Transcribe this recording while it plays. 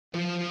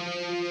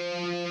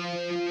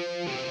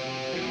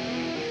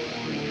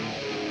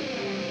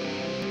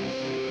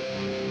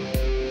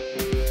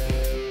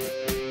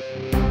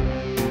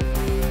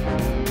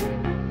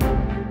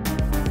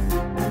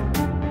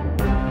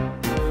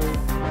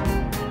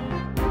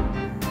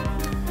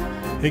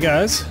Hey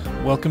guys,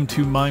 welcome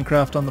to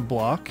Minecraft on the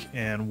Block,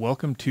 and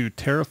welcome to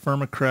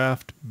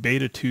TerraFirmaCraft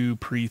Beta 2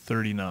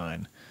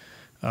 Pre-39.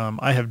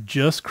 I have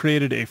just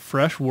created a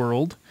fresh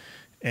world,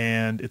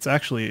 and it's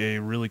actually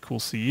a really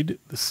cool seed.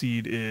 The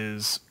seed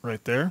is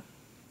right there.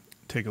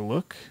 Take a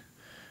look.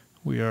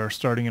 We are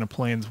starting in a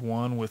Plains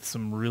 1 with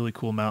some really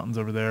cool mountains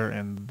over there,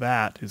 and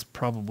that is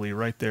probably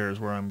right there is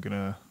where I'm going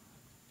to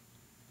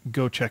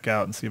go check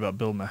out and see about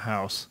building a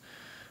house.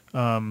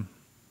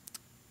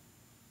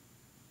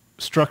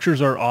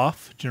 Structures are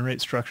off.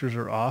 Generate structures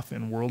are off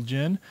in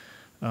WorldGen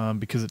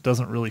because it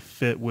doesn't really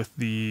fit with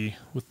the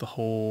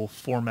whole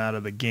format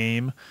of the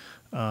game.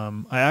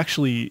 I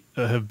actually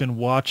have been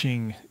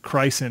watching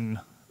Crysyn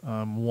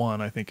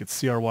 1. I think it's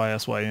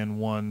CRYSYN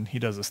 1. He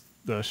does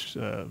a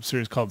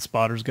series called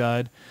Spotter's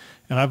Guide,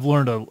 and I've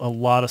learned a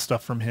lot of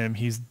stuff from him.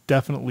 He's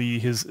definitely,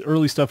 his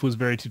early stuff was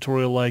very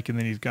tutorial-like, and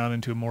then he's gone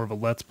into more of a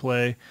let's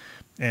play.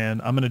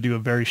 And I'm going to do a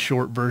very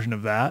short version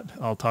of that.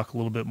 I'll talk a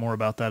little bit more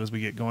about that as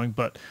we get going.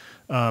 But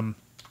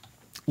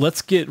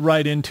let's get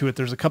right into it.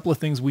 There's a couple of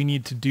things we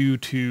need to do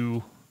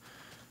to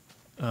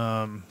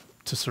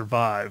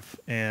survive.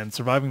 And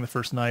surviving the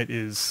first night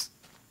is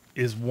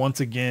once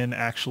again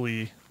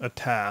actually a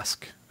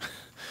task,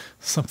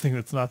 something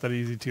that's not that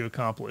easy to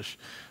accomplish.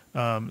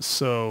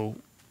 So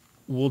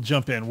we'll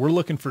jump in. We're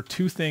looking for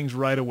two things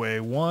right away.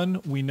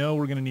 One, we know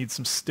we're going to need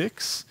some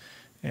sticks,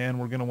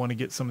 and we're going to want to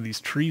get some of these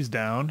trees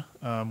down.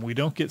 We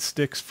don't get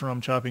sticks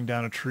from chopping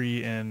down a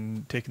tree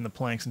and taking the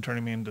planks and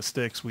turning them into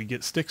sticks. We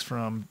get sticks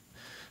from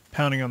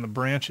pounding on the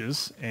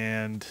branches,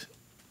 and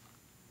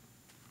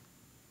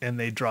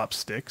they drop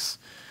sticks.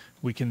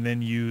 We can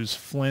then use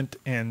flint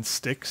and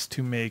sticks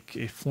to make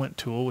a flint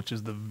tool, which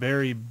is the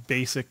very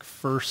basic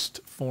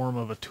first form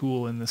of a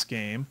tool in this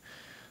game.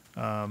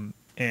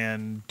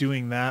 And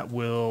doing that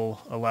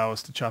will allow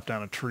us to chop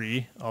down a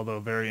tree, although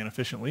very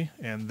inefficiently.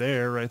 And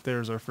right there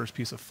is our first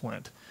piece of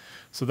flint.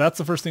 So that's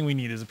the first thing we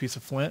need, is a piece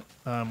of flint.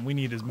 We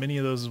need as many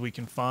of those as we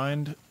can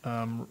find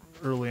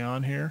early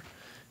on here.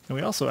 And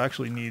we also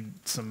actually need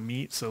some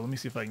meat. So let me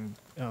see if I can...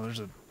 Oh, there's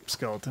a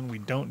skeleton. We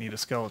don't need a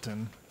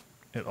skeleton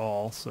at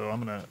all, so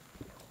I'm going to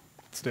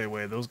stay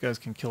away. Those guys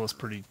can kill us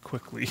pretty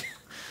quickly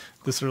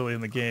this early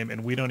in the game,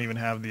 and we don't even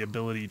have the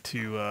ability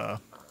to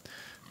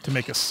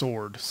make a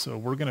sword, so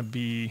we're gonna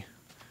be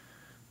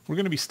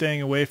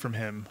staying away from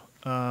him.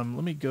 Let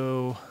me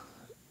go.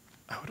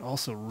 I would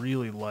also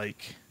really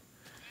like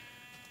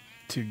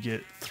to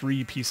get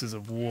 3 pieces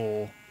of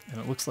wool, and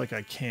it looks like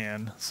I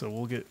can, so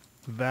we'll get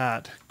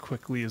that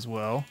quickly as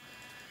well,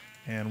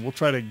 and we'll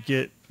try to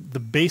get the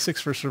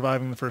basics for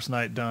surviving the first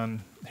night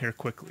done here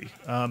quickly.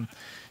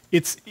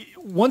 It's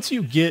once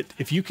you get,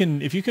 if you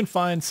can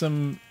find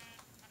some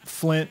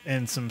flint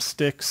and some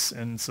sticks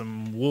and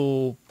some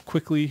wool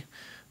quickly,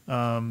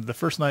 the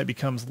first night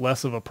becomes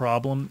less of a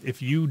problem. If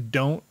you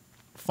don't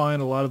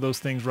find a lot of those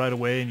things right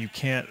away and you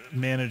can't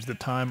manage the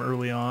time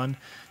early on,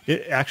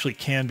 it actually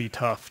can be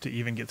tough to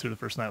even get through the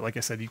first night. Like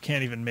I said, you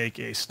can't even make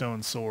a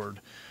stone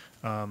sword.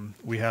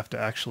 We have to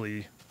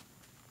actually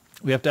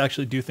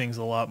do things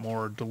a lot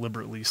more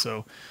deliberately.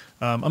 So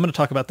I'm going to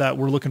talk about that.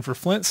 We're looking for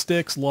flint,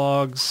 sticks,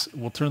 logs.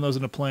 We'll turn those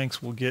into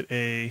planks. We'll get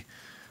a...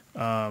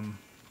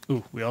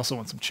 Ooh, we also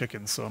want some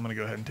chickens, so I'm going to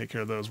go ahead and take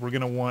care of those. We're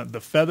going to want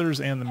the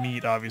feathers and the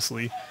meat,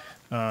 obviously.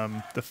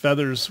 The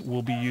feathers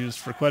will be used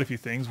for quite a few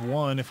things.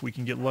 One, if we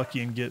can get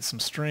lucky and get some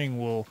string,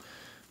 we'll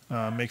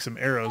make some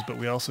arrows, but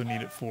we also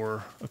need it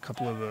for a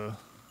couple of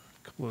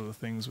the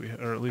things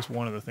or at least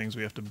one of the things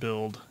we have to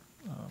build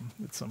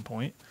at some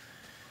point.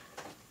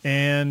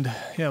 And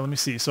yeah, let me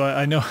see. So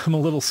I know I'm a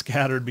little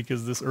scattered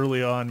because this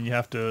early on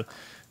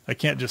I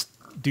can't just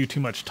do too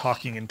much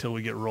talking until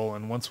we get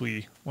rolling. Once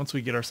we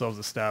get ourselves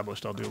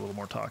established, I'll do a little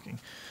more talking.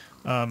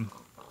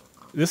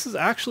 This is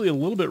actually a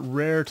little bit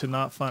rare to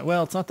not find.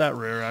 Well, it's not that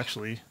rare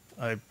actually.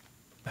 I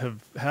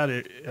have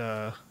had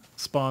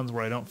spawns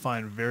where I don't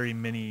find very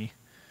many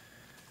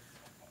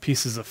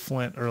pieces of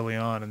flint early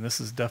on, and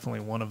this is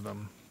definitely one of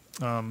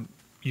them.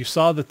 You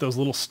saw that those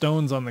little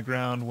stones on the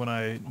ground, when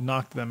I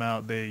knocked them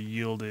out, they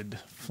yielded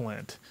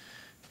flint,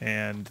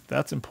 and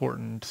that's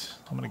important.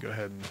 I'm going to go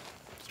ahead and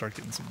start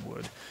getting some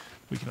wood.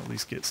 We can at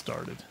least get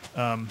started.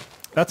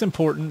 That's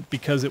important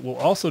because it will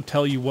also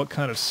tell you what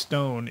kind of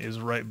stone is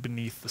right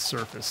beneath the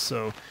surface.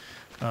 So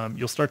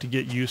you'll start to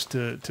get used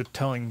to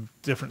telling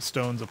different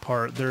stones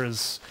apart. There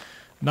is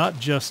not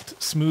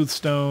just smooth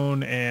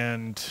stone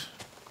and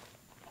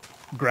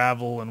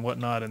gravel and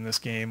whatnot in this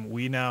game.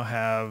 We now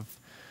have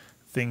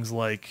things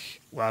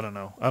like, well, I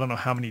don't know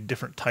how many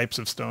different types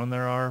of stone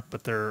there are,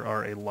 but there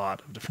are a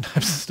lot of different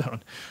types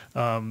of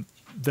stone.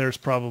 There's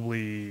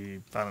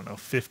probably, I don't know,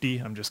 50,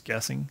 I'm just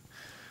guessing.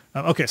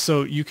 Okay,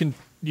 so you can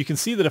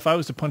see that if I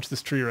was to punch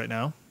this tree right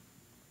now,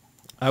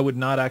 I would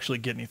not actually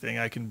get anything.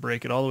 I can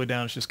break it all the way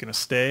down. It's just going to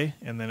stay,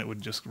 and then it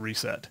would just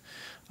reset.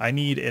 I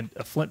need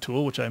a flint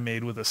tool, which I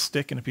made with a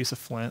stick and a piece of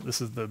flint.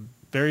 This is the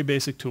very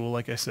basic tool,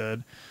 like I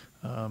said,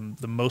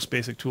 the most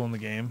basic tool in the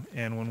game.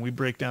 And when we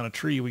break down a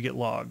tree, we get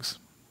logs.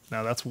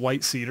 Now that's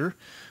white cedar.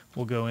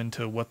 We'll go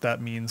into what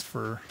that means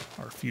for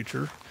our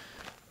future.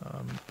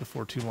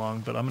 before too long.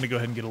 But I'm going to go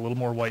ahead and get a little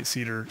more white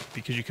cedar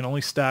because you can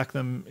only stack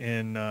them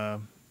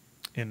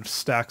in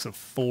stacks of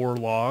 4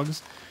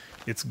 logs.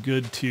 It's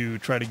good to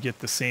try to get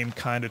the same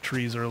kind of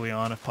trees early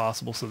on if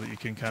possible so that you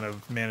can kind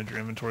of manage your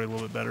inventory a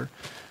little bit better.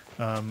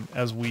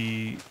 As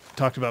we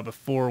talked about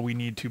before, we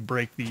need to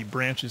break the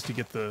branches to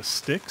get the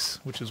sticks,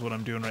 which is what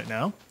I'm doing right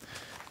now.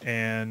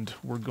 And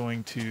we're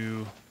going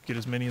to get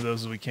as many of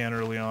those as we can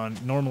early on.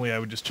 Normally I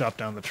would just chop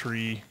down the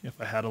tree if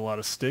I had a lot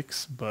of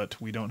sticks, but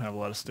we don't have a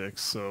lot of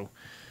sticks. So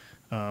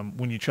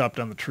when you chop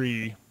down the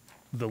tree,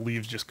 the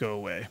leaves just go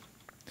away.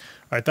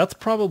 All right, that's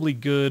probably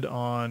good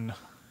on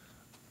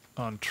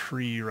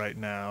tree right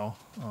now,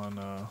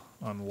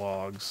 on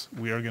logs.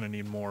 We are going to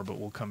need more, but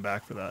we'll come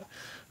back for that.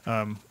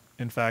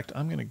 In fact,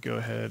 I'm going to go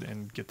ahead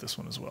and get this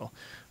one as well.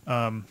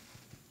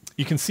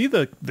 You can see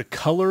the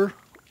color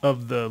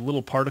of the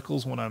little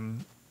particles when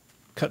I'm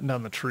cutting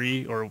down the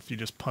tree, or if you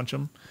just punch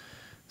them.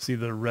 See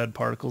the red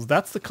particles?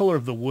 That's the color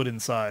of the wood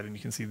inside, and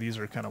you can see these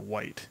are kind of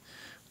white.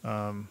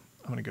 I'm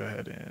going to go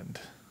ahead and,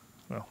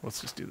 well, let's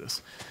just do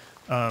this.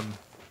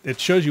 It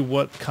shows you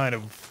what kind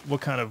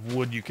of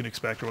wood you can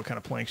expect, or what kind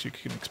of planks you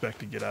can expect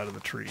to get out of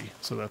the tree.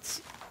 So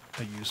that's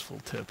a useful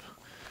tip,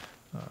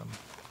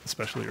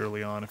 especially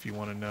early on if you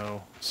want to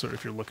know, sort of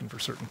if you're looking for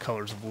certain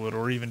colors of wood,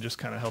 or even just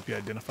kind of help you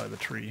identify the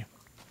tree.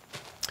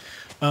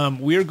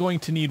 We are going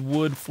to need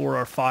wood for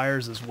our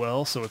fires as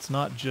well, so it's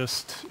not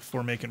just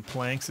for making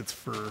planks, it's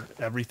for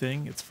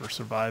everything. It's for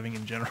surviving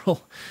in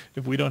general.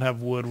 If we don't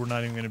have wood, we're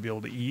not even going to be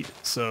able to eat.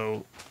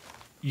 So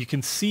you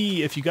can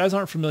see, if you guys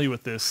aren't familiar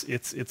with this,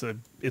 it's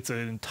an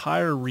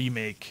entire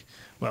remake.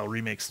 Well,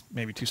 remake's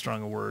maybe too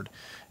strong a word.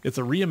 It's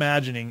a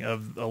reimagining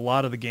of a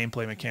lot of the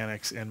gameplay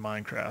mechanics in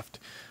Minecraft.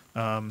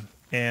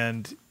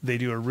 And they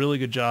do a really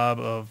good job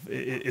of,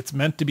 it's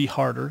meant to be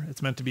harder,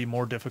 it's meant to be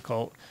more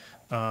difficult,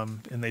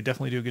 and they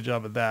definitely do a good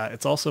job of that.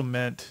 It's also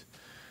meant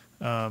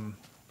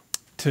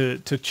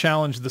to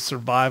challenge the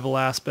survival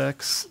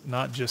aspects,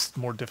 not just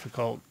more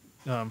difficult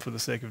for the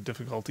sake of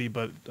difficulty,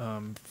 but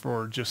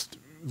for just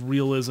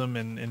realism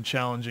and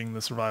challenging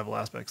the survival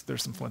aspects.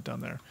 There's some flint down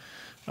there.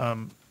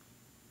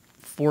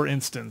 For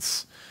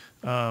instance,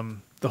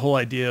 the whole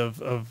idea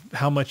of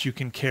how much you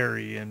can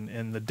carry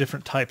and the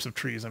different types of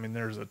trees. I mean,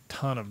 there's a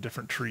ton of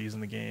different trees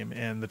in the game,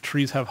 and the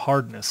trees have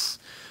hardness.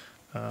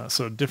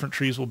 So different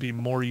trees will be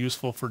more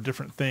useful for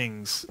different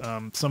things.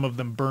 Some of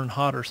them burn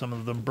hotter, some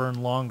of them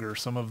burn longer,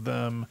 some of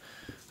them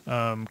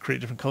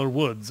create different color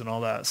woods and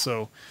all that.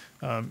 So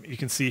you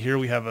can see here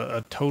we have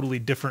a totally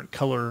different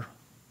color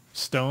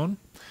stone,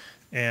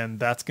 and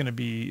that's going to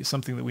be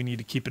something that we need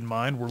to keep in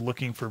mind. We're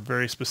looking for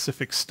very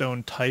specific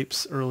stone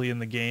types early in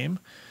the game.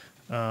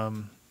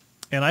 And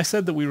I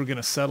said that we were going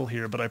to settle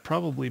here, but I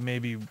probably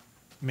maybe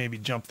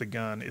jumped the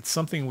gun. It's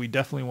something we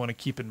definitely want to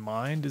keep in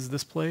mind, is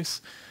this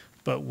place.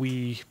 But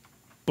we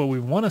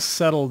want to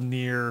settle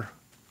near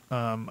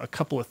a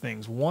couple of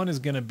things. One is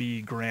going to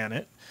be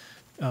granite.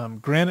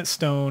 Granite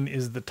stone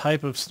is the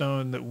type of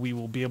stone that we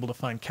will be able to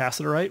find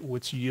cassiterite,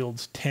 which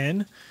yields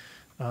tin.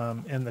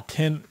 And the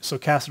tin, so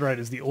cassiterite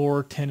is the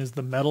ore, tin is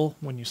the metal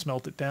when you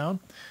smelt it down.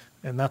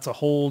 And that's a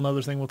whole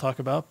nother thing we'll talk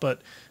about.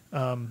 But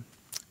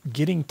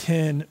getting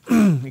tin,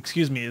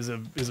 excuse me, is a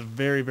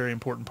very, very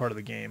important part of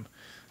the game.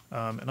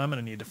 And I'm going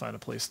to need to find a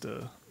place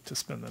to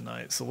spend the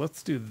night. So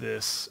let's do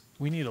this.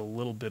 We need a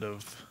little bit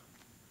of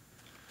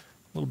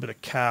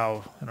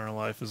cow in our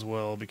life as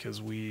well, because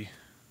we're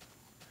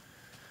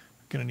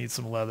going to need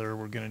some leather.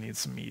 We're going to need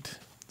some meat.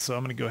 So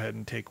I'm going to go ahead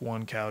and take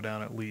 1 cow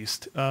down at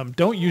least.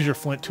 Don't use your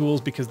flint tools,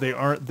 because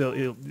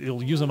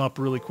you'll use them up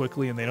really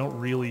quickly, and they don't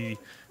really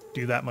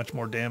do that much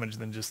more damage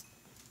than just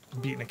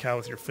beating a cow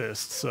with your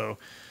fists. So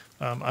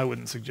I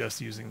wouldn't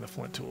suggest using the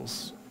flint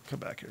tools. Come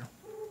back here.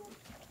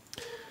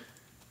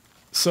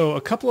 So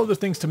a couple other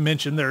things to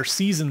mention. There are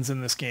seasons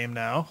in this game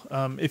now.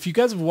 If you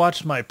guys have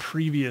watched my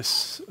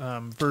previous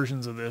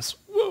versions of this,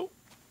 whoa,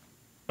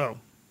 oh,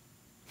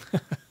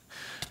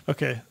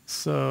 okay.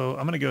 So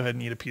I'm gonna go ahead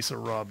and eat a piece of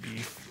raw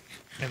beef,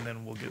 and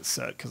then we'll get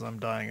set because I'm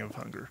dying of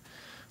hunger.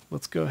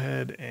 Let's go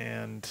ahead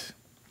and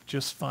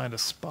just find a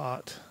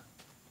spot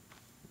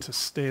to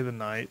stay the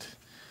night.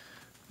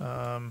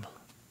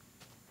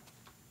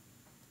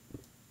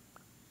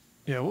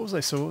 Yeah, what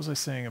was I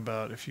saying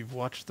about, if you've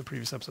watched the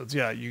previous episodes?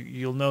 Yeah,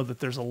 you'll know that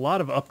there's a lot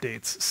of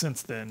updates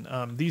since then.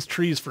 These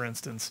trees, for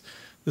instance,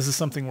 this is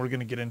something we're going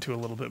to get into a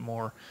little bit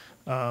more.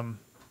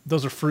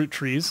 Those are fruit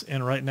trees,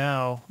 and right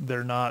now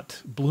they're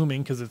not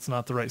blooming because it's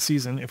not the right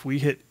season. If we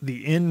hit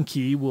the N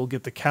key, we'll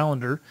get the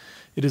calendar.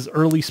 It is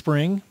early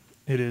spring.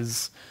 It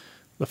is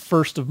the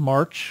 1st of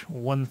March,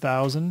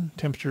 1000.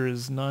 Temperature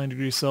is 9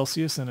 degrees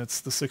Celsius, and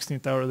it's the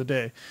 16th hour of the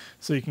day.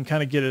 So you can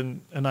kind of get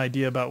an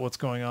idea about what's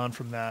going on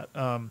from that.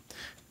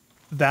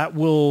 That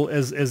will,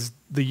 as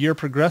the year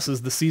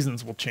progresses, the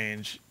seasons will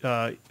change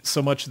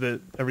so much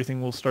that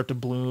everything will start to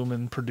bloom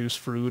and produce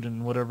fruit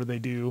and whatever they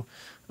do,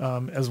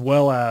 as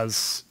well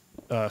as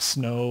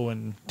snow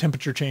and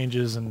temperature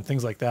changes and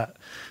things like that.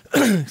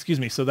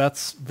 Excuse me. So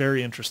that's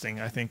very interesting.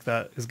 I think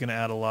that is going to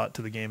add a lot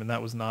to the game, and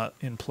that was not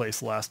in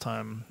place last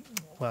time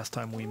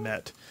we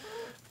met.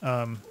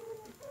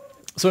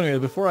 So anyway,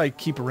 before I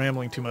keep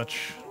rambling too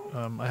much,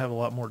 I have a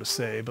lot more to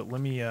say, but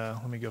let me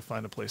go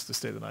find a place to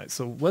stay the night.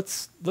 So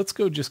let's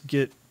go just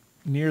get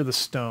near the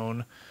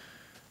stone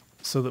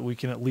so that we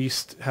can at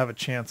least have a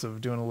chance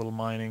of doing a little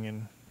mining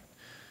and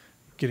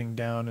getting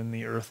down in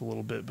the earth a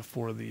little bit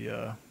before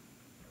the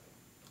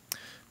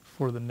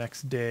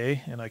next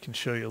day, and I can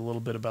show you a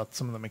little bit about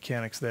some of the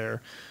mechanics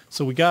there.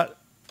 So we got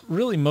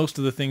really most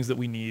of the things that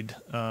we need.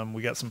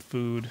 We got some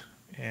food,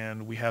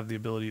 and we have the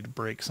ability to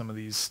break some of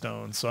these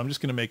stones. So I'm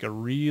just going to make a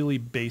really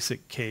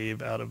basic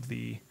cave out of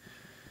the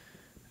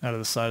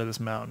side of this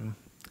mountain.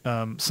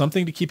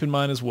 Something to keep in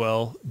mind as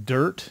well,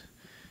 dirt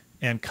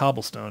and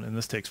cobblestone, and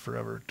this takes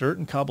forever. Dirt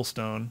and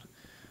cobblestone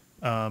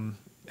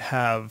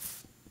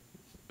have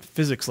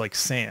physics like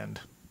sand.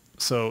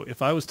 So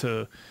if I was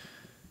to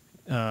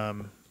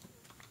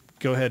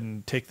go ahead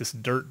and take this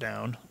dirt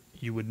down,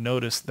 you would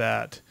notice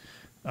that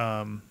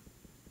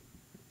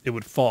it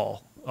would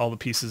fall. All the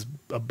pieces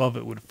above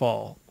it would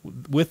fall,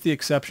 with the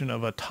exception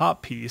of a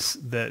top piece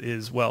that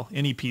is, well,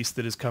 any piece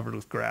that is covered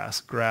with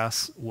grass.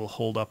 Grass will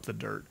hold up the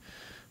dirt.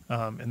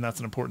 And that's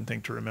an important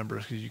thing to remember,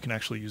 because you can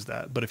actually use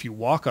that. But if you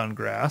walk on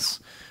grass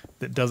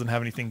that doesn't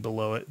have anything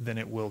below it, then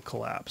it will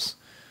collapse.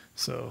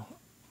 So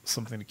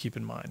something to keep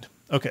in mind.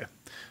 Okay,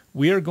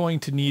 we are going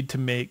to need to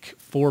make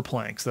 4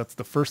 planks. That's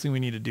the first thing we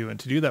need to do. And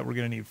to do that, we're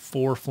going to need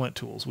 4 flint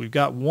tools. We've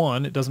got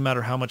 1. It doesn't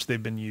matter how much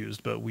they've been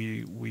used, but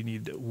we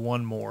need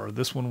 1 more.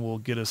 This one will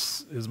get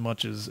us as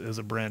much as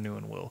a brand new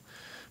one will.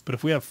 But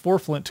if we have 4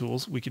 flint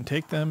tools, we can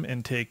take them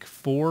and take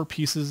 4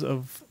 pieces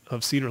of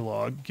cedar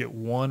log, get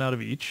 1 out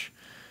of each.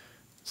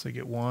 So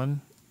get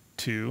 1,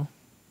 2,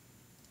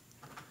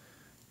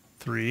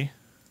 3,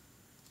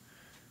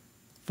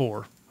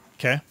 4.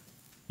 Okay?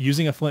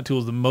 Using a flint tool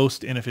is the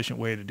most inefficient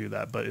way to do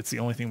that, but it's the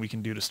only thing we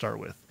can do to start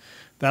with.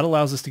 That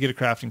allows us to get a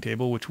crafting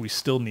table, which we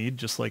still need,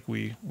 just like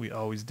we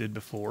always did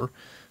before.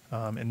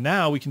 And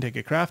now we can take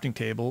a crafting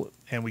table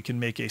and we can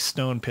make a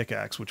stone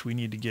pickaxe, which we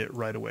need to get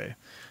right away.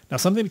 Now,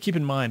 something to keep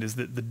in mind is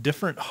that the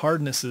different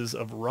hardnesses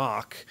of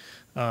rock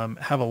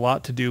have a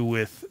lot to do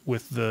with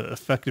the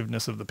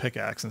effectiveness of the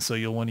pickaxe. And so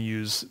you'll want to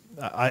use,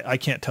 I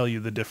can't tell you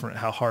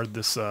how hard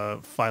this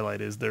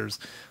phyllite is. There's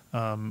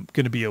going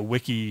to be a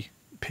wiki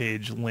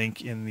page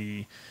link in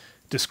the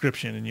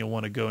description, and you'll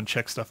want to go and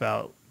check stuff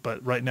out.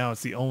 But right now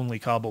it's the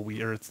only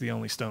it's the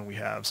only stone we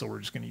have, so we're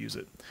just going to use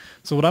it.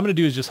 So what I'm going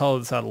to do is just hollow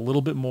this out a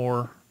little bit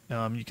more.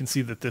 You can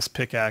see that this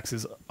pickaxe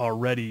is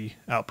already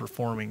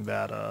outperforming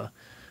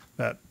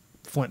that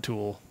flint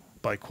tool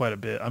by quite a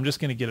bit. I'm just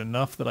going to get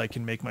enough that I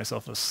can make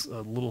myself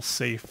a little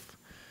safe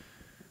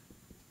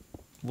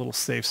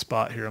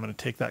spot here. I'm going to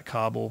take that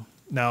cobble.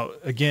 Now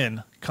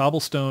again,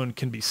 cobblestone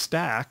can be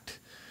stacked,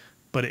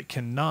 but it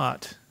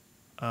cannot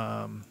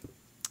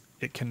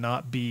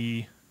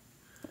be,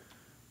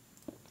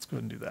 let's go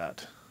ahead and do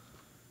that.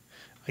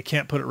 I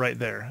can't put it right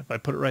there. If I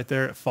put it right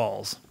there, it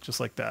falls just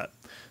like that.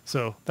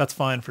 So that's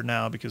fine for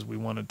now, because we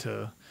wanted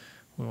to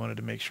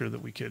make sure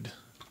that we could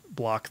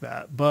block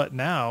that. But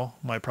now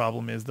my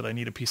problem is that I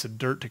need a piece of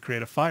dirt to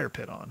create a fire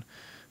pit on,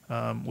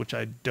 which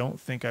I don't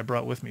think I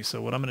brought with me.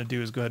 So what I'm going to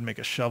do is go ahead and make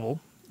a shovel.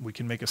 We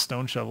can make a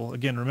stone shovel.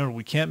 Again, remember,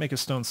 we can't make a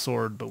stone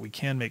sword, but we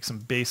can make some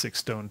basic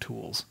stone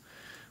tools.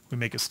 We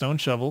make a stone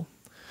shovel.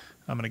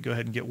 I'm going to go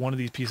ahead and get one of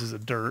these pieces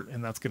of dirt,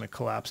 and that's going to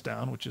collapse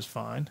down, which is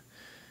fine.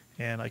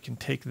 And I can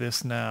take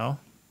this now.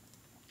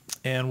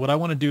 And what I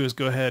want to do is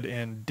go ahead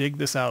and dig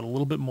this out a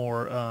little bit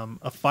more.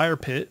 A fire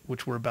pit,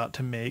 which we're about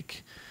to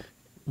make,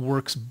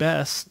 works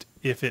best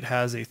if it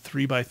has a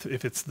 3x3,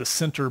 if it's the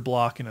center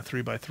block in a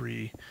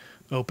 3x3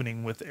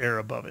 opening with air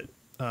above it.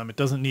 It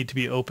doesn't need to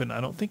be open.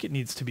 I don't think it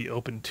needs to be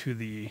open to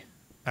the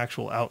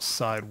actual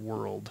outside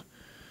world.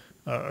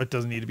 It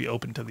doesn't need to be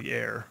open to the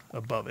air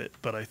above it,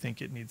 but I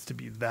think it needs to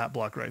be that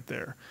block right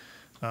there.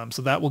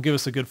 So that will give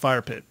us a good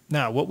fire pit.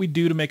 Now, what we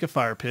do to make a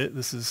fire pit,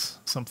 this is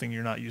something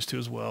you're not used to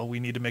as well. We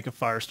need to make a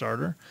fire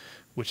starter,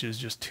 which is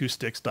just 2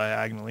 sticks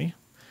diagonally.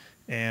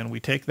 And we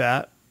take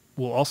that.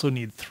 We'll also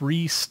need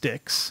 3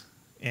 sticks.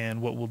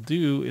 And what we'll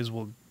do is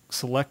we'll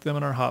select them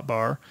in our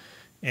hotbar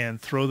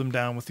and throw them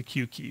down with the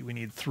Q key. We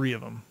need 3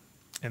 of them.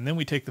 And then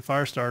we take the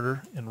fire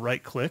starter and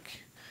right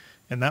click.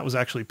 And that was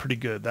actually pretty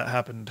good. That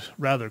happened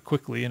rather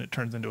quickly, and it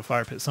turns into a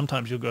fire pit.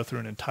 Sometimes you'll go through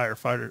an entire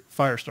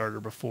fire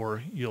starter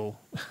before you'll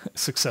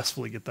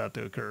successfully get that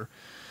to occur.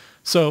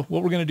 So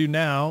what we're going to do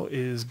now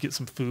is get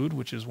some food,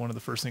 which is one of the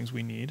first things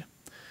we need.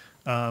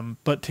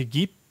 But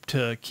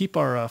to keep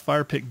our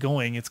fire pit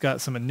going, it's got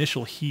some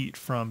initial heat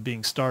from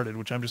being started,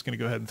 which I'm just going to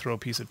go ahead and throw a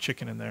piece of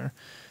chicken in there.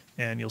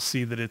 And you'll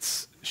see that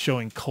it's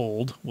showing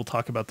cold. We'll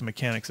talk about the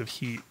mechanics of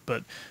heat,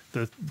 but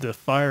the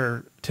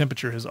fire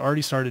temperature has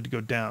already started to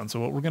go down. So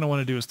what we're going to want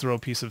to do is throw a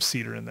piece of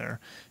cedar in there,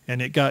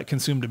 and it got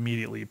consumed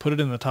immediately. You put it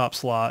in the top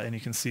slot, and you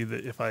can see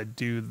that if I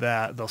do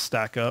that, they'll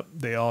stack up.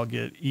 They all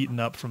get eaten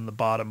up from the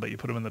bottom, but you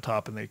put them in the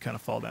top and they kind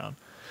of fall down.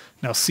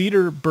 Now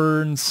cedar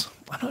burns,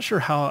 I'm not sure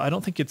how, I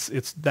don't think it's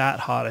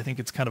that hot. I think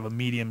it's kind of a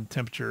medium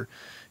temperature.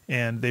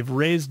 And they've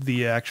raised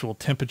the actual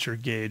temperature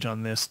gauge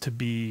on this to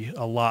be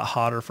a lot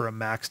hotter for a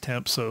max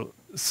temp. So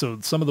so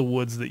some of the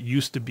woods that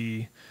used to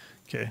be,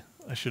 okay,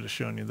 I should have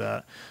shown you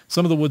that.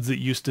 Some of the woods that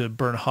used to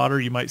burn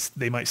hotter,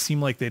 they might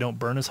seem like they don't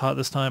burn as hot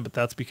this time, but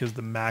that's because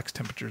the max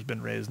temperature has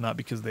been raised, not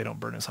because they don't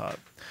burn as hot.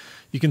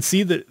 You can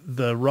see that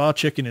the raw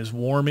chicken is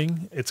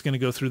warming. It's going to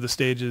go through the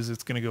stages.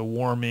 It's going to go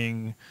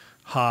warming,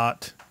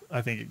 hot.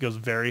 I think it goes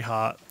very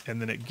hot,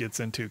 and then it gets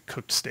into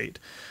cooked state.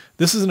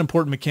 This is an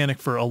important mechanic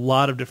for a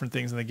lot of different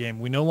things in the game.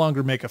 We no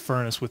longer make a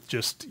furnace with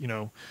just, you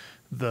know,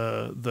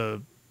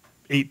 the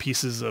 8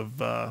 pieces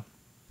of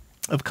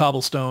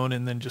cobblestone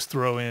and then just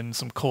throw in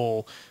some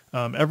coal.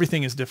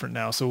 Everything is different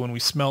now. So when we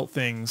smelt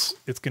things,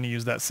 it's going to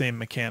use that same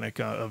mechanic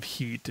of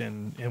heat,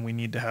 and we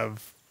need to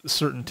have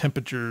certain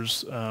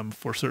temperatures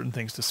for certain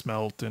things to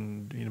smelt,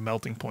 and, you know,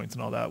 melting points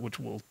and all that, which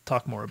we'll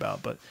talk more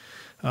about. But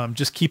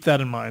just keep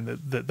that in mind,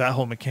 that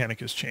whole mechanic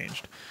has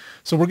changed.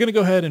 So we're going to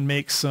go ahead and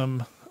make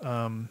some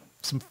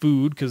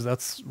food, because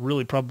that's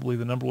really probably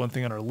the number one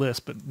thing on our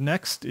list. But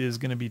next is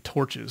going to be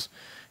torches.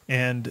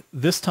 And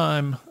this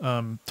time,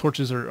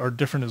 torches are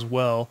different as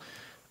well.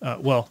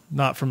 Well,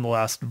 not from the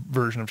last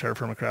version of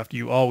TerraFirmaCraft.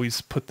 You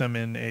always put them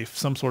in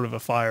some sort of a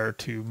fire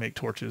to make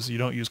torches. You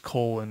don't use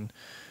coal and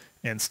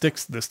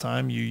sticks this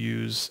time. You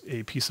use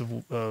a piece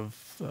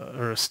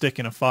or a stick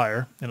in a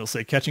fire, and it'll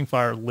say catching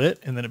fire lit,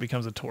 and then it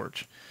becomes a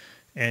torch.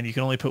 And you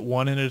can only put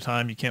one in at a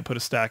time. You can't put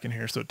a stack in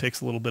here, so it takes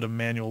a little bit of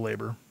manual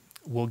labor.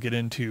 We'll get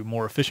into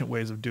more efficient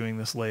ways of doing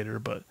this later,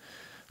 but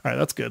all right,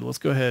 that's good. Let's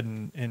go ahead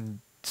and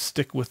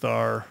stick with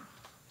our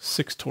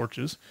 6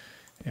 torches,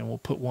 and we'll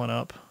put one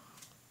up.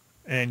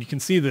 And you can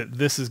see that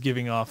this is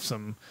giving off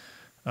some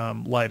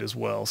light as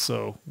well,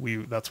 so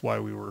that's why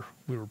we were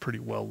pretty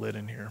well lit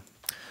in here.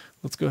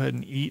 Let's go ahead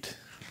and eat,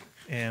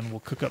 and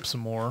we'll cook up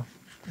some more,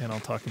 and I'll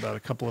talk about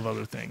a couple of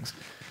other things.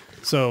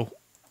 So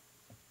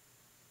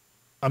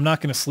I'm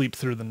not going to sleep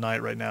through the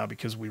night right now,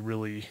 because we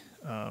really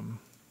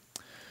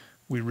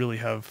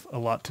have a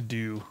lot to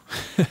do,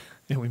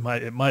 and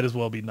it might as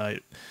well be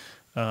night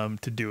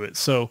to do it.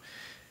 So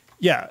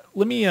yeah,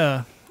 let me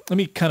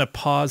kind of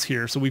pause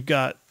here. So we've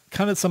got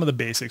kind of some of the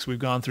basics. We've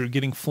gone through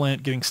getting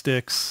flint, getting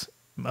sticks,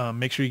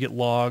 make sure you get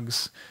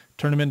logs,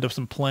 turn them into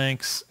some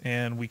planks,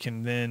 and we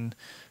can then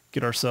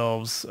get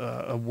ourselves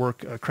a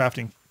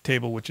crafting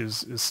table, which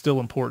is still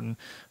important.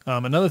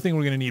 Another thing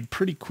we're going to need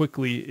pretty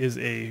quickly is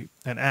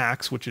an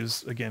axe, which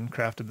is, again,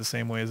 crafted the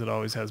same way as it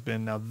always has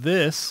been. Now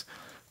this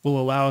will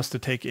allow us to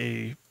take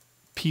a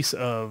piece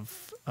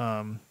of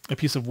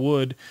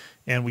wood,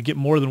 and we get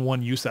more than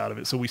one use out of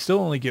it. So we still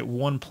only get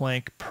 1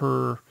 plank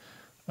per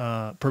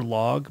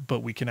log, but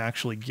we can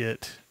actually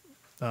get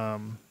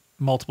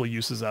multiple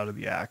uses out of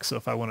the axe. So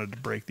if I wanted to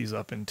break these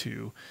up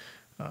into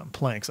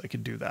planks, I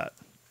could do that.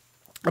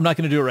 I'm not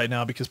going to do it right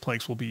now, because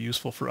planks will be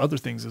useful for other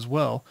things as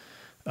well.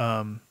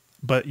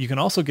 But you can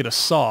also get a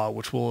saw,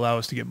 which will allow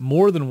us to get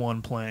more than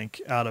 1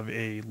 plank out of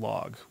a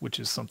log, which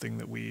is something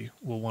that we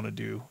will want to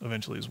do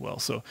eventually as well.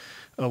 So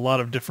a lot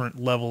of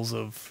different levels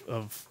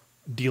of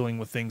dealing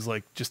with things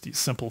like just these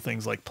simple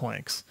things like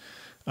planks.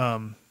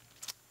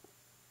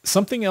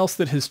 Something else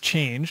that has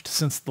changed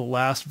since the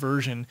last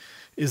version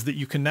is that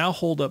you can now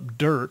hold up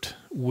dirt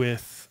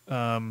with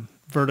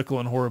vertical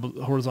and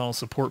horizontal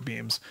support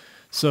beams.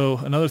 So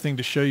another thing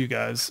to show you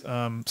guys,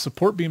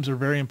 support beams are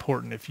very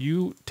important. If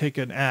you take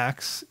an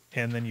axe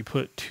and then you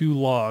put 2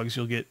 logs,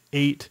 you'll get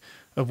 8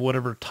 of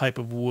whatever type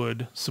of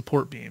wood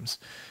support beams.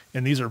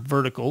 And these are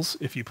verticals.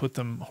 If you put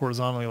them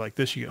horizontally like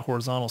this, you get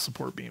horizontal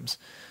support beams.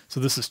 So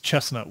this is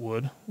chestnut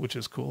wood, which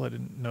is cool. I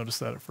didn't notice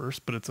that at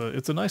first, but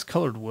it's a nice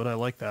colored wood. I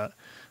like that.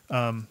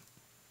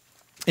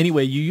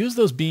 Anyway, you use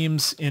those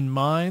beams in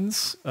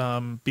mines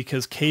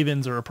because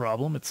cave-ins are a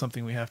problem. It's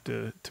something we have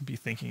to be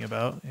thinking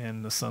about,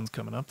 and the sun's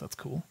coming up. That's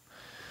cool.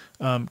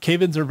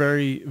 Cave-ins are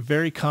very,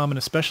 very common,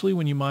 especially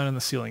when you mine on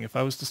the ceiling. If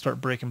I was to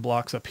start breaking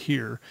blocks up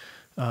here,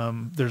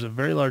 there's a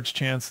very large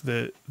chance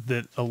that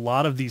a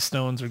lot of these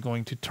stones are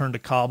going to turn to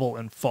cobble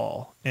and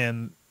fall.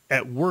 And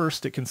at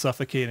worst, it can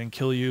suffocate and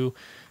kill you.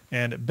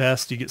 And at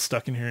best, you get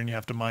stuck in here and you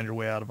have to mine your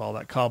way out of all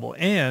that cobble.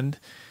 And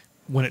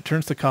when it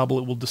turns to cobble,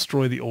 it will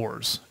destroy the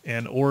ores.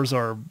 And ores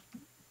are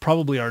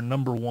probably our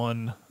number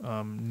one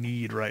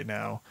need right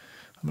now.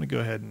 I'm going to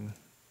go ahead and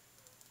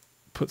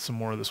put some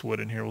more of this wood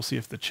in here. We'll see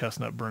if the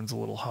chestnut burns a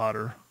little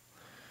hotter.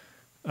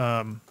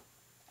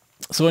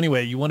 So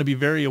anyway, you want to be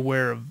very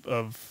aware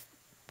of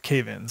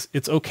cave-ins.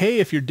 It's okay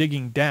if you're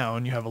digging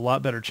down. You have a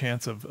lot better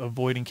chance of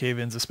avoiding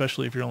cave-ins,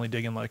 especially if you're only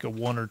digging like a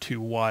 1 or 2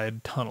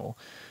 wide tunnel.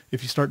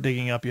 If you start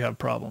digging up, you have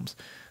problems.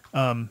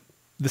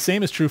 The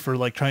same is true for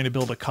like trying to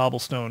build a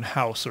cobblestone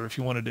house, or if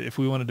we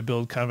wanted to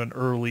build kind of an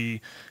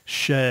early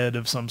shed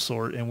of some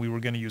sort and we were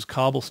going to use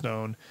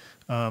cobblestone,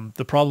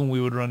 the problem we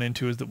would run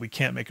into is that we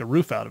can't make a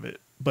roof out of it.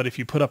 But if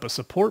you put up a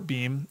support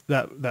beam,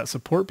 that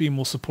support beam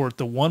will support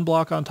the 1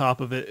 block on top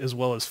of it as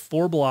well as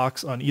 4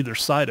 blocks on either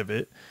side of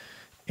it.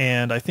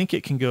 And I think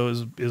it can go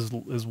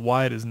as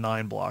wide as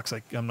 9 blocks.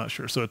 I'm not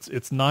sure. So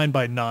it's 9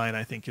 by 9,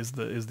 I think, is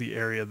the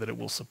area that it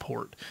will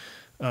support.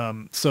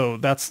 So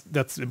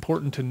that's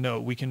important to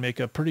note. We can make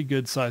a pretty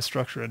good size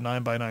structure, a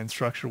 9 by 9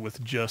 structure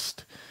with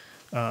just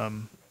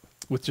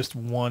with just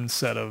one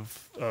set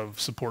of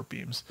support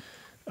beams.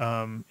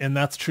 And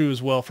that's true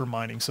as well for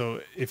mining.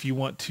 So if you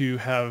want to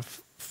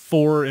have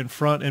 4 in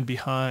front and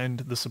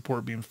behind the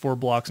support beam, 4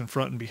 blocks in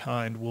front and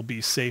behind will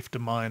be safe to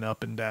mine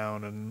up and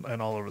down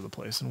and all over the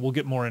place. And we'll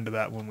get more into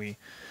that when we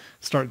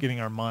start getting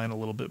our mine a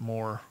little bit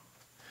more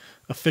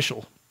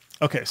official.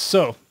 Okay,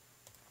 so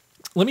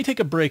let me take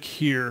a break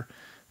here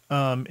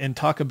and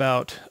talk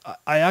about,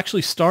 I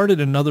actually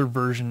started another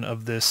version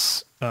of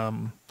this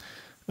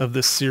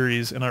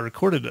series, and I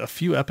recorded a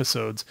few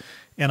episodes,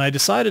 and I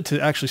decided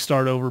to actually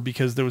start over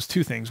because there was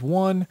 2 things.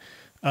 One,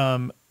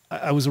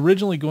 I was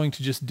originally going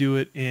to just do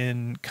it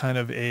in kind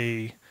of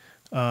a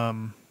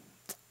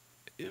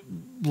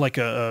like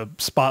a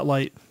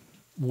spotlight,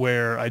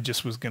 where I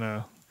just was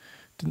gonna,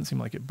 didn't seem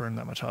like it burned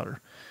that much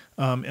hotter,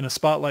 in a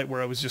spotlight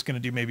where I was just gonna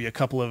do maybe a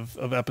couple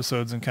of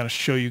episodes and kind of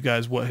show you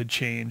guys what had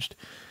changed.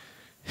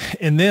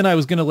 And then I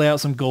was gonna lay out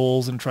some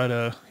goals and try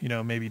to, you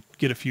know, maybe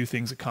get a few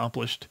things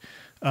accomplished.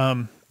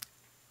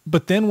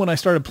 But then when I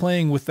started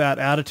playing with that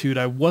attitude,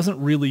 I wasn't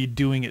really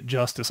doing it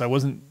justice. I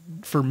wasn't,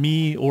 for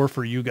me or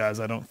for you guys,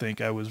 I don't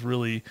think I was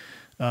really,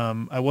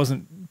 I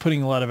wasn't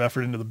putting a lot of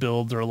effort into the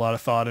builds or a lot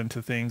of thought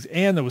into things.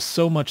 And there was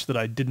so much that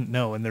I didn't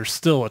know, and there's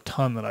still a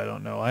ton that I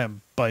don't know. I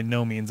am by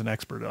no means an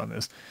expert on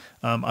this.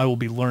 I will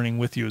be learning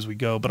with you as we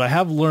go, but I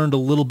have learned a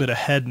little bit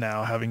ahead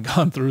now, having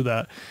gone through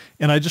that.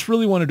 And I just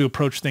really wanted to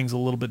approach things a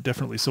little bit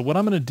differently. So what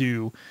I'm going to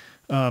do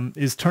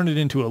is turn it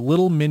into a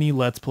little mini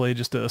Let's Play,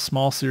 just a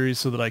small series,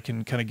 so that I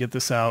can kind of get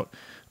this out.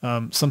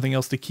 Something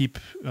else to keep,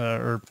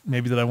 or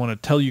maybe that I want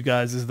to tell you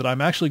guys, is that I'm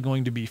actually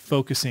going to be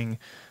focusing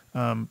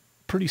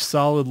pretty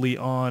solidly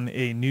on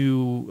a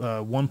new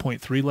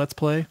 1.3 Let's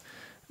Play,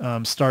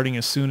 starting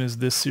as soon as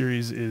this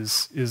series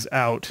is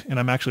out, and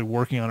I'm actually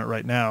working on it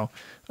right now.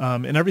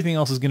 And everything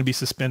else is going to be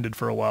suspended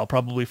for a while,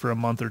 probably for a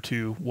month or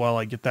 2, while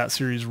I get that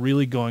series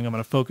really going. I'm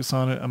going to focus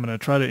on it. I'm going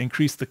to try to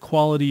increase the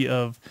quality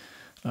of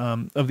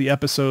the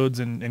episodes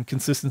and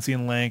consistency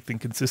in length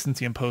and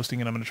consistency in posting,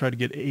 and I'm going to try to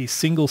get a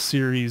single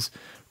series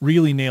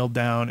really nailed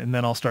down, and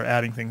then I'll start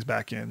adding things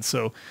back in.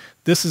 So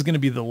this is going to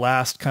be the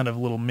last kind of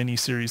little mini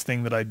series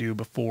thing that I do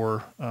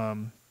before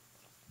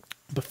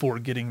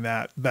getting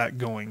that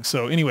going.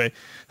 So anyway,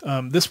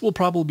 this will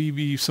probably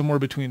be somewhere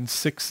between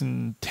 6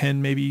 and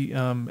 10 maybe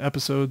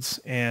episodes,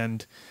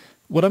 and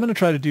what I'm going to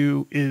try to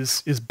do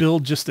is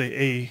build just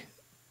a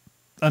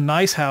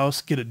nice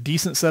house, get a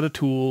decent set of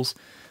tools,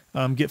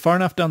 get far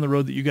enough down the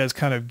road that you guys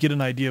kind of get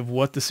an idea of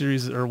what the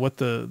series or what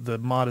the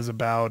mod is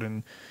about,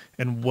 and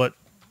what,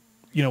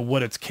 you know,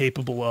 what it's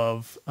capable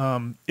of.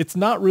 It's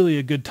not really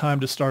a good time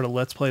to start a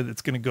Let's Play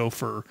that's going to go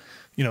for,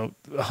 you know,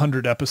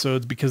 100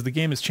 episodes, because the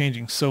game is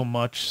changing so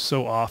much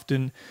so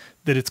often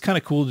that it's kind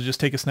of cool to just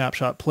take a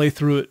snapshot, play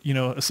through it, you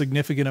know, a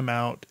significant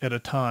amount at a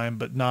time,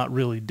 but not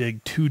really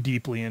dig too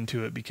deeply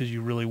into it, because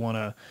you really want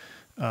to,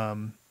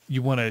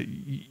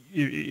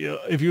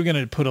 if you're going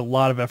to put a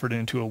lot of effort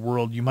into a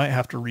world, you might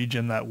have to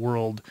regen that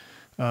world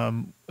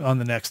on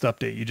the next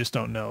update. You just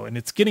don't know. And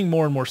it's getting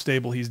more and more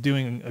stable. He's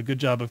doing a good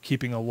job of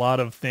keeping a lot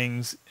of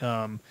things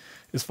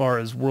as far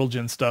as world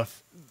gen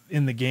stuff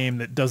in the game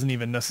that doesn't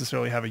even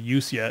necessarily have a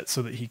use yet,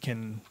 so that he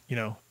can, you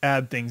know,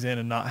 add things in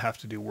and not have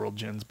to do world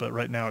gens. But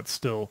right now it's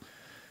still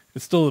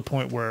the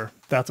point where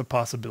that's a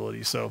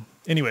possibility. So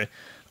anyway,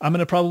 I'm going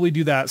to probably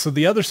do that. So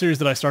the other series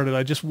that I started,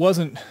 I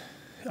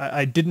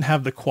didn't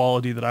have the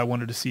quality that I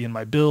wanted to see in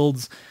my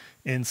builds,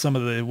 in some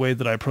of the way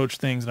that I approach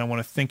things, and I want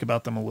to think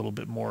about them a little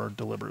bit more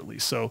deliberately.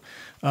 So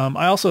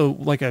I also,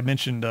 like I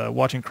mentioned,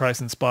 watching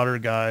Chryson's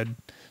Spotter's Guide,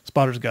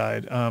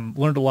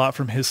 learned a lot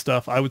from his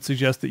stuff. I would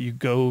suggest that you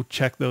go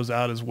check those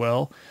out as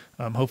well.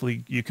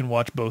 Hopefully you can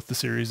watch both the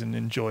series and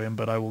enjoy them,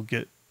 but I will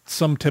get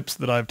some tips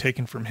that I've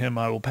taken from him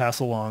I will pass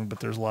along,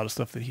 but there's a lot of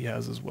stuff that he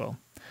has as well.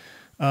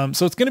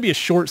 So it's going to be a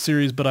short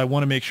series, but I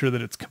want to make sure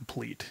that it's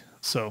complete.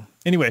 So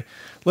anyway,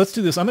 let's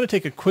do this. I'm going to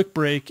take a quick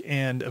break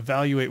and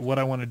evaluate what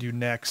I want to do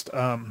next.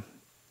 A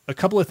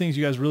couple of things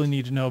you guys really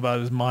need to know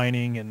about is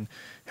mining and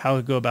how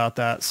to go about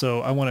that.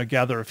 So I want to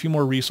gather a few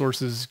more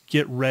resources,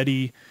 get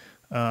ready.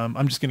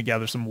 I'm just going to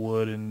gather some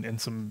wood and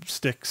some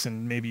sticks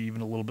and maybe even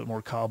a little bit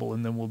more cobble,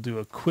 and then we'll do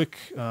a quick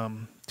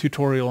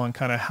tutorial on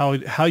kind of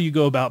how you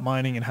go about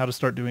mining and how to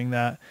start doing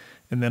that.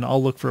 And then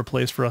I'll look for a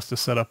place for us to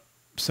set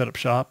up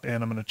shop,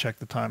 and I'm going to check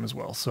the time as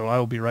well. So I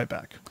will be right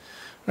back.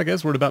 All right,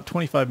 guys, we're at about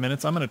 25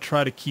 minutes. I'm going to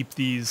try to keep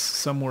these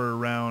somewhere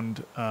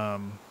around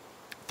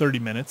 30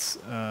 minutes,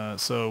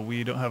 so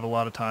we don't have a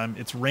lot of time.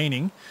 It's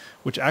raining,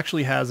 which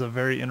actually has a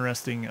very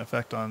interesting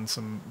effect on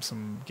some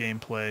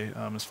gameplay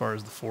as far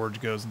as the forge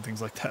goes and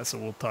things like that, so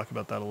we'll talk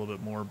about that a little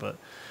bit more. But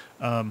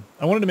I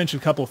wanted to mention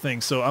a couple of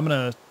things. So I'm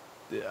going to,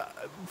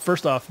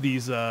 first off,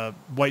 these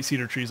white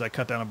cedar trees, I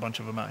cut down a bunch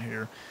of them out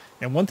here.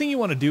 And one thing you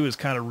want to do is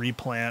kind of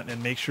replant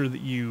and make sure that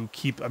you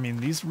keep, I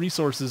mean, these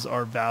resources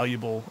are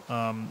valuable.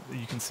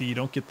 You can see you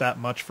don't get that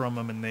much from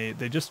them, and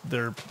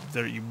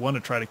they're you want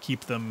to try to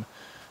keep them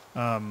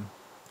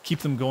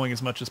going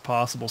as much as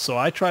possible. So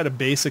I try to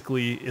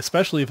basically,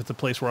 especially if it's a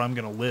place where I'm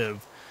going to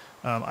live,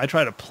 I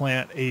try to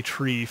plant a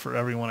tree for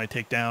every one I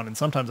take down, and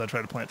sometimes I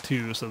try to plant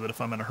two so that if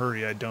I'm in a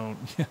hurry, I don't,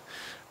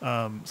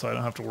 so I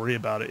don't have to worry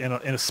about it. And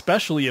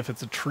especially if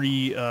it's a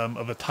tree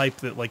of a type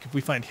that, like if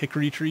we find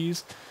hickory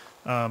trees,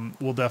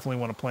 we'll definitely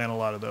want to plant a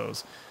lot of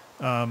those.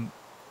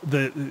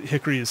 The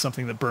hickory is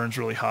something that burns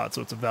really hot,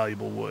 so it's a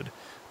valuable wood.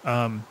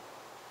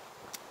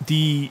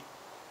 They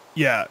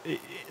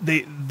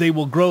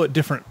will grow at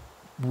different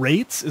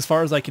rates as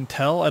far as I can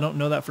tell. I don't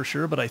know that for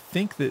sure, but I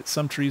think that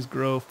some trees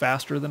grow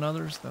faster than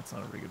others. That's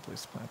not a very good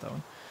place to plant that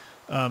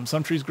one.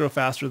 Some trees grow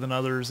faster than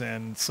others,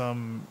 and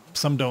some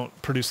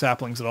don't produce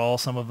saplings at all.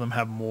 Some of them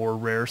have more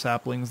rare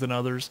saplings than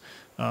others,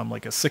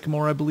 like a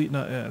sycamore, I believe.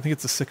 No, I think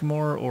it's a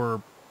sycamore,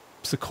 or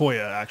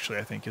sequoia, actually,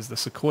 I think, is the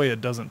sequoia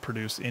doesn't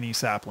produce any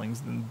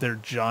saplings. They're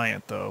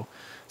giant, though.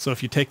 So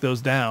if you take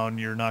those down,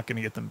 you're not going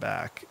to get them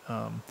back.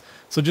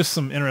 So just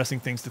some interesting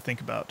things to think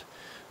about.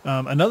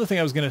 Another thing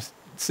I was going to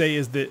say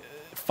is that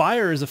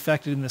fire is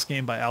affected in this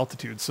game by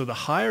altitude. So the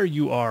higher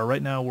you are,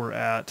 right now we're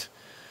at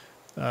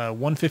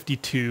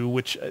 152,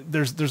 which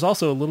there's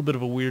also a little bit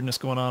of a weirdness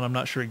going on. I'm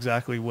not sure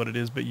exactly what it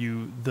is, but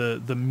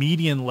the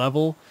median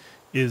level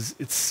is,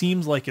 it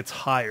seems like it's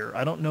higher.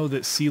 I don't know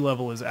that sea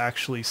level is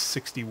actually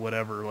 60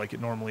 whatever like it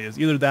normally is.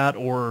 Either that,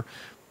 or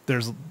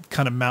there's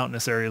kind of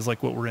mountainous areas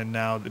like what we're in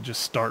now that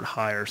just start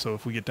higher. So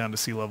if we get down to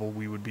sea level,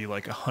 we would be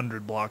like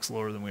 100 blocks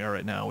lower than we are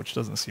right now, which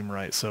doesn't seem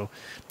right. So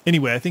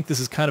anyway, I think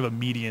this is kind of a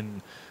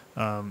median.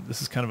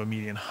 This is kind of a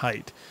median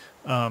height.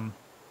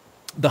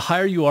 The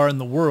higher you are in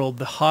the world,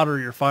 the hotter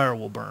your fire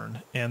will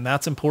burn. And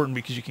that's important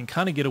because you can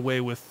kind of get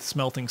away with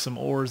smelting some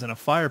ores in a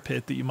fire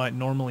pit that you might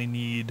normally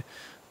need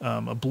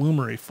a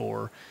bloomery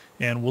for.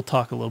 And we'll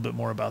talk a little bit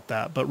more about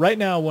that. But right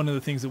now, one of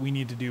the things that we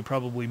need to do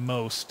probably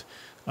most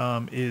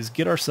is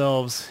get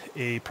ourselves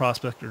a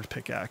prospector's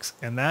pickaxe.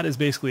 And that is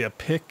basically a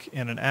pick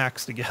and an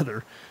axe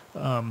together,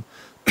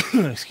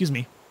 excuse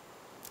me,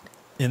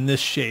 in this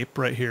shape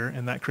right here.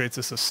 And that creates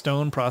us a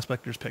stone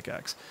prospector's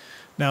pickaxe.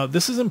 Now,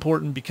 this is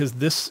important because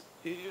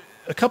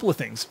a couple of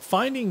things.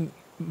 Finding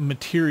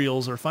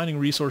materials or finding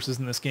resources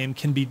in this game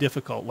can be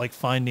difficult, like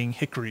finding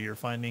hickory or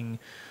finding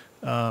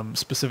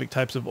specific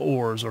types of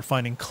ores, or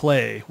finding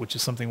clay, which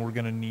is something we're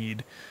going to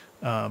need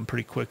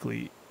pretty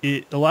quickly.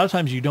 A lot of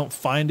times you don't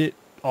find it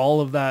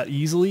all of that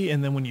easily,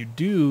 and then when you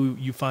do,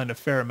 you find a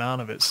fair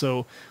amount of it.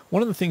 So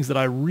one of the things that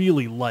I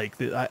really like,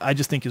 that I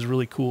just think is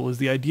really cool, is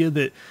the idea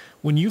that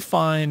when you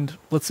find,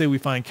 let's say we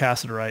find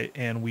cassiterite,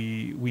 and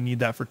we need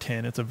that for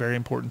tin. It's a very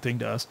important thing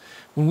to us.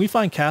 When we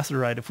find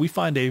cassiterite, if we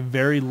find a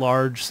very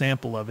large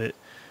sample of it,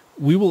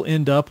 we will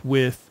end up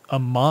with a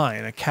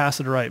mine, a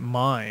cassiterite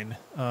mine.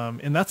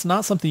 And that's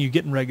not something you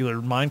get in regular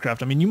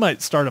Minecraft. I mean, you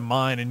might start a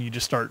mine and you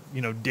just start,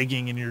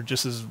 digging, and you're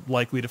just as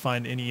likely to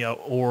find any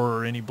ore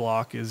or any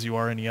block as you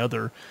are any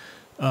other.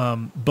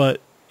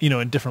 But,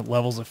 in different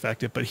levels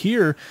affect it. But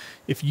here,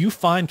 if you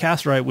find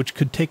cassiterite, which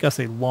could take us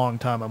a long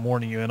time, I'm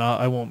warning you, and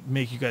I won't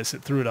make you guys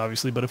sit through it,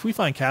 obviously, but if we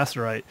find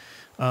cassiterite,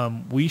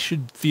 we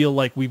should feel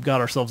like we've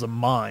got ourselves a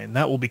mine.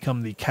 That will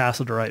become the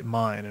cassiterite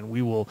mine, and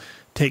we will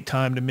take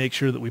time to make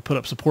sure that we put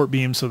up support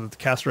beams so that the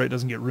cassiterite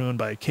doesn't get ruined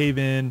by a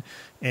cave-in,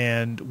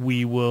 and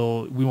we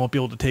won't be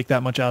able to take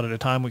that much out at a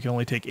time. We can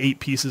only take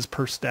 8 pieces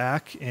per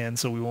stack, and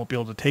so we won't be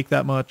able to take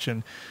that much,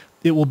 and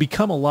it will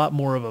become a lot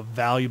more of a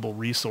valuable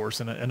resource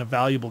and a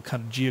valuable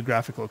kind of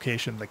geographic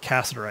location, the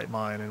cassiterite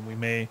mine. And we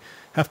may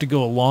have to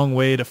go a long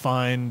way to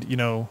find,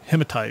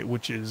 hematite,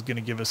 which is going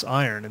to give us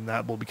iron, and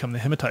that will become the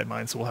hematite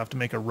mine. So we'll have to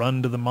make a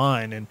run to the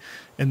mine, and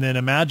then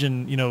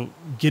imagine,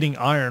 getting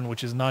iron,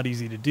 which is not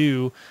easy to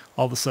do.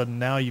 All of a sudden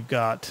now you've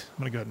got,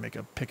 I'm going to go ahead and make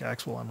a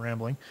pickaxe while I'm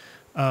rambling,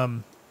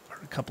 or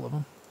a couple of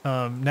them.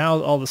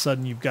 Now all of a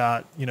sudden you've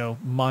got,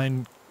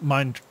 mine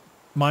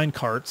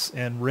carts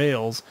and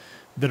rails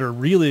that are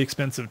really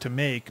expensive to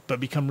make, but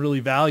become really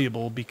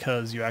valuable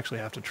because you actually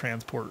have to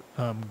transport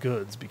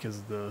goods because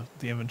of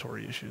the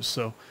inventory issues.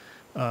 So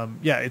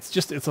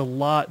it's a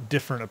lot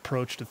different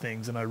approach to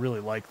things, and I really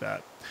like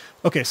that.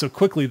 Okay, so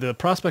quickly, the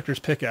prospector's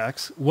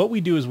pickaxe, what we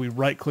do is we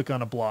right click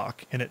on a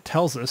block, and it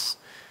tells us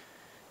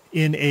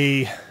in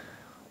a,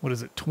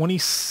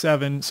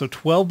 27, so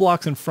 12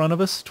 blocks in front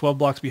of us, 12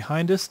 blocks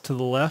behind us, to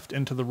the left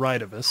and to the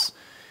right of us,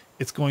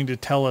 it's going to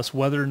tell us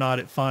whether or not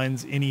it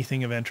finds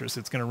anything of interest.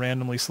 It's going to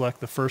randomly select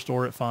the first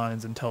ore it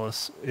finds and tell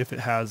us if it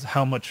has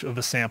how much of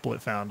a sample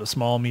it found, a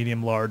small,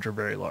 medium, large, or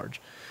very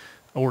large.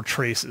 Or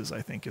traces,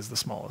 I think, is the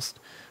smallest.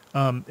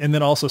 And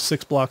then also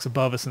 6 blocks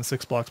above us and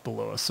 6 blocks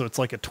below us. So it's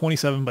like a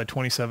 27 by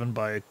 27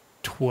 by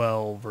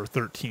 12 or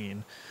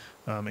 13,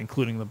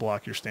 including the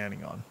block you're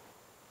standing on.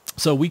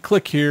 So we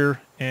click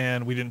here,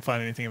 and we didn't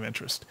find anything of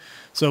interest.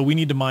 So we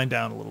need to mine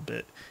down a little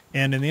bit.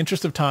 And in the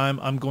interest of time,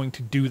 I'm going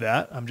to do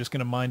that. I'm just going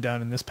to mine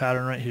down in this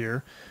pattern right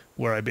here,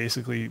 where I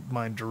basically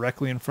mine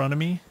directly in front of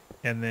me,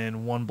 and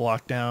then 1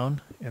 block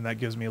down, and that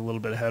gives me a little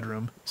bit of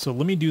headroom. So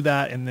let me do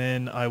that, and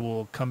then I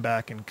will come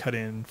back and cut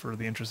in for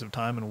the interest of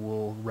time, and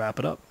we'll wrap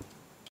it up.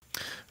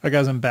 All right,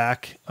 guys, I'm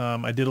back.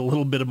 I did a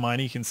little bit of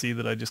mining. You can see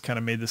that I just kind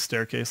of made this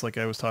staircase like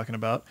I was talking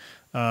about.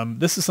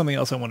 This is something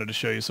else I wanted to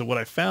show you. So what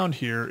I found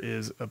here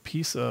is a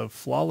piece of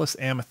flawless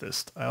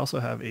amethyst. I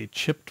also have a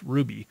chipped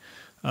ruby.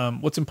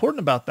 What's important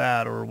about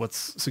that, or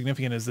what's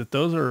significant, is that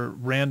those are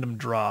random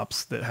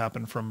drops that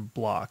happen from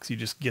blocks. You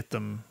just get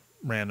them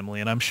randomly,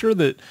 and I'm sure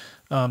that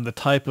the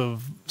type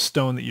of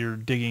stone that you're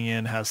digging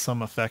in has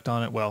some effect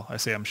on it. Well, I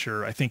say I'm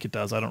sure. I think it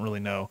does. I don't really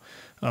know.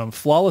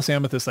 Flawless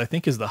amethyst, I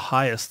think, is the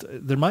highest.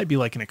 There might be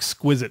like an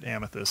exquisite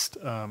amethyst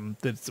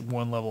that's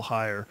one level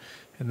higher,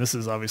 and this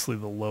is obviously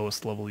the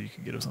lowest level you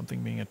could get of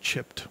something, being a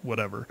chipped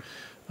whatever.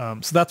 So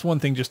that's one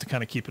thing just to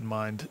kind of keep in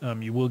mind.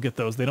 You will get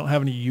those. They don't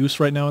have any use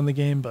right now in the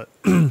game, but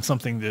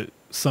something that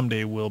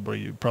someday will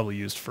be probably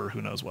used for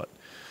who knows what.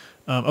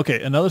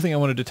 Okay, another thing I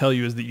wanted to tell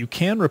you is that you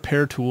can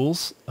repair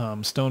tools.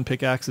 Stone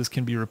pickaxes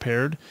can be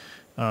repaired.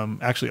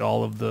 Actually,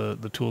 all of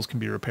the tools can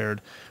be repaired.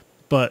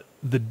 But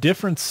the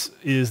difference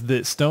is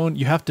that stone,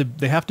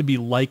 they have to be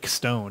like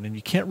stone, and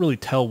you can't really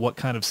tell what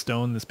kind of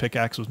stone this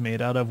pickaxe was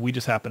made out of. We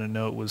just happen to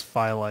know it was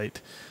phyllite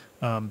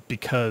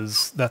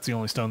because that's the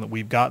only stone that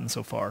we've gotten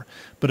so far.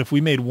 But if we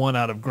made one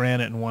out of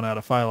granite and one out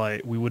of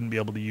phyllite, we wouldn't be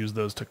able to use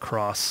those to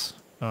cross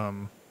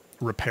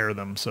repair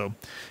them. So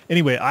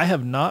anyway, I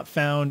have not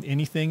found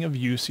anything of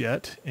use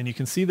yet, and you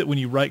can see that when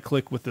you right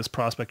click with this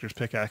prospector's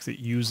pickaxe, it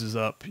uses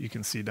up, you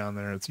can see down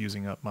there, it's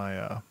using up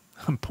my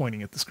I'm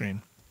pointing at the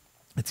screen,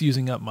 it's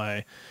using up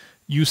my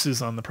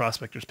uses on the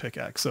prospector's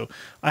pickaxe. So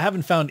I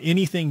haven't found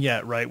anything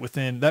yet, right?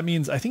 Within, that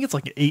means I think it's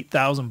like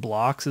 8,000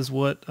 blocks is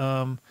what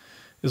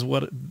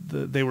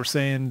they were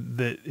saying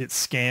that it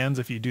scans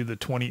if you do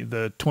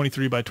the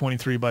 23 by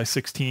 23 by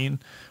 16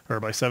 or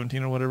by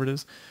 17 or whatever it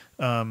is.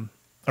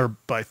 Or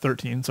by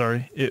 13,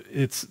 sorry,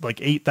 it's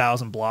like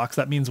 8,000 blocks.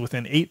 That means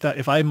within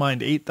if I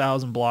mined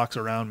 8,000 blocks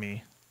around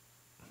me,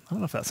 I don't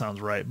know if that sounds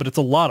right, but it's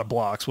a lot of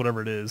blocks,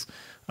 whatever it is,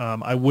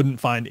 I wouldn't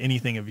find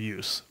anything of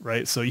use,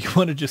 right? So you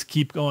want to just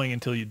keep going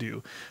until you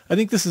do. I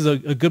think this is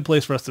a good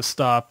place for us to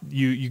stop.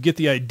 You get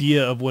the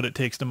idea of what it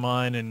takes to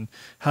mine and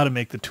how to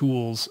make the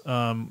tools.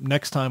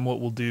 Next time what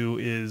we'll do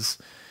is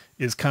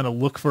kind of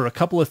look for a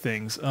couple of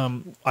things.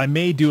 I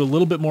may do a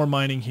little bit more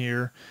mining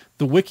here.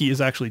 The wiki is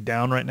actually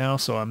down right now,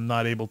 so I'm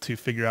not able to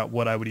figure out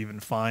what I would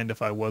even find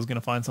if I was going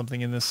to find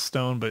something in this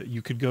stone, but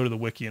you could go to the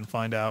wiki and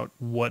find out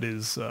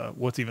what's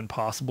even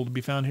possible to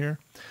be found here.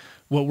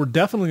 What we're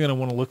definitely going to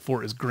want to look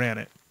for is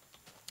granite.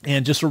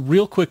 And just a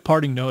real quick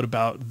parting note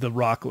about the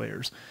rock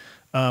layers.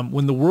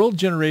 When the world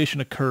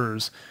generation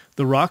occurs,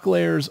 the rock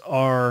layers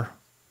are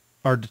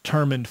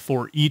determined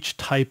for each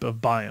type of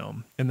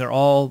biome, and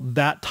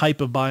that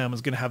type of biome is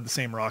going to have the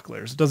same rock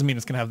layers. It doesn't mean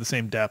it's going to have the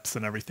same depths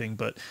and everything,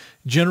 but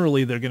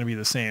generally they're going to be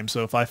the same.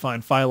 So if I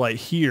find phyllite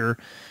here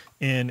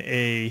in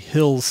a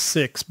Hills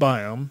 6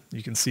 biome,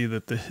 you can see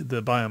that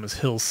the biome is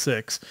Hills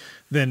 6,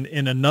 then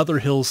in another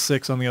Hills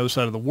 6 on the other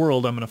side of the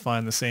world, I'm going to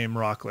find the same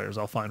rock layers.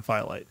 I'll find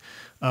phyllite.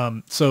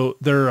 So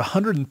there are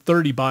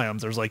 130 biomes.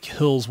 There's like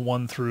hills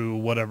 1 through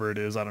whatever it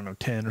is, I don't know,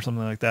 10 or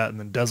something like that, and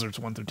then deserts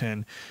 1 through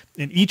 10.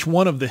 And each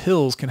one of the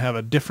hills can have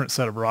a different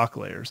set of rock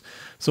layers.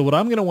 So what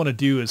I'm going to want to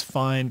do is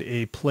find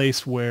a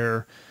place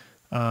where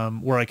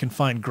I can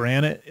find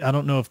granite. I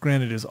don't know if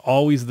granite is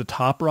always the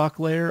top rock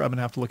layer. I'm going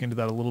to have to look into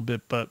that a little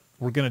bit, but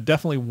we're going to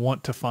definitely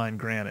want to find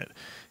granite.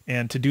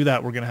 And to do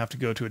that, we're going to have to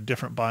go to a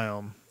different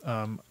biome.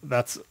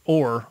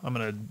 Or I'm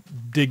going to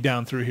dig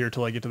down through here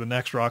till I get to the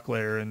next rock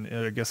layer, and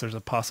I guess there's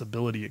a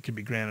possibility it could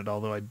be granite,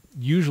 although I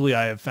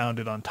have found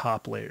it on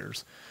top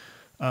layers.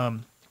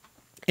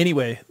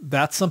 Anyway,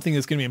 that's something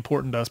that's going to be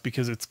important to us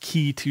because it's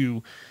key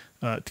to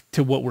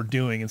what we're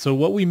doing. And so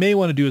what we may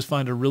want to do is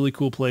find a really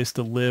cool place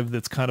to live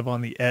that's kind of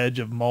on the edge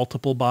of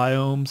multiple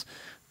biomes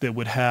that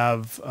would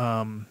have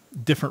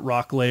different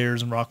rock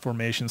layers and rock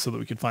formations so that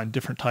we could find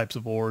different types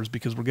of ores,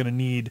 because we're going to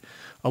need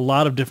a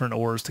lot of different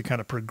ores to kind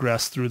of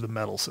progress through the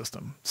metal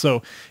system.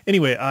 So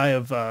anyway, I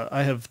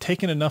have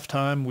taken enough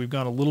time. We've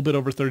gone a little bit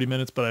over 30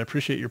 minutes, but I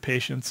appreciate your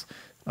patience.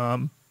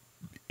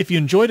 If you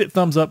enjoyed it,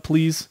 thumbs up,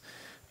 please.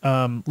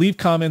 Leave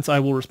comments. I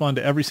will respond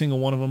to every single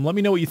one of them. Let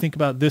me know what you think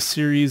about this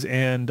series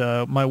and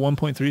my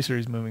 1.3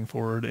 series moving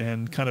forward,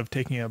 and kind of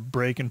taking a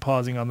break and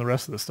pausing on the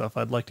rest of the stuff.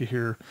 I'd like to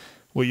hear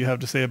what you have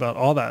to say about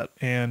all that.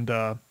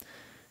 And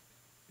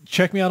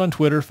check me out on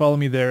Twitter. Follow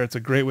me there. It's a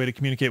great way to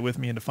communicate with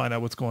me and to find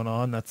out what's going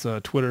on. That's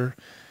Twitter,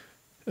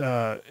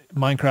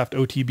 Minecraft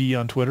OTB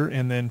on Twitter,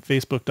 and then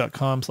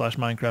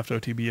Facebook.com/Minecraft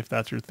OTB if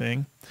that's your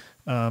thing.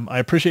 I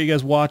appreciate you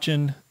guys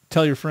watching.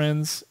 Tell your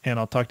friends, and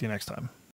I'll talk to you next time.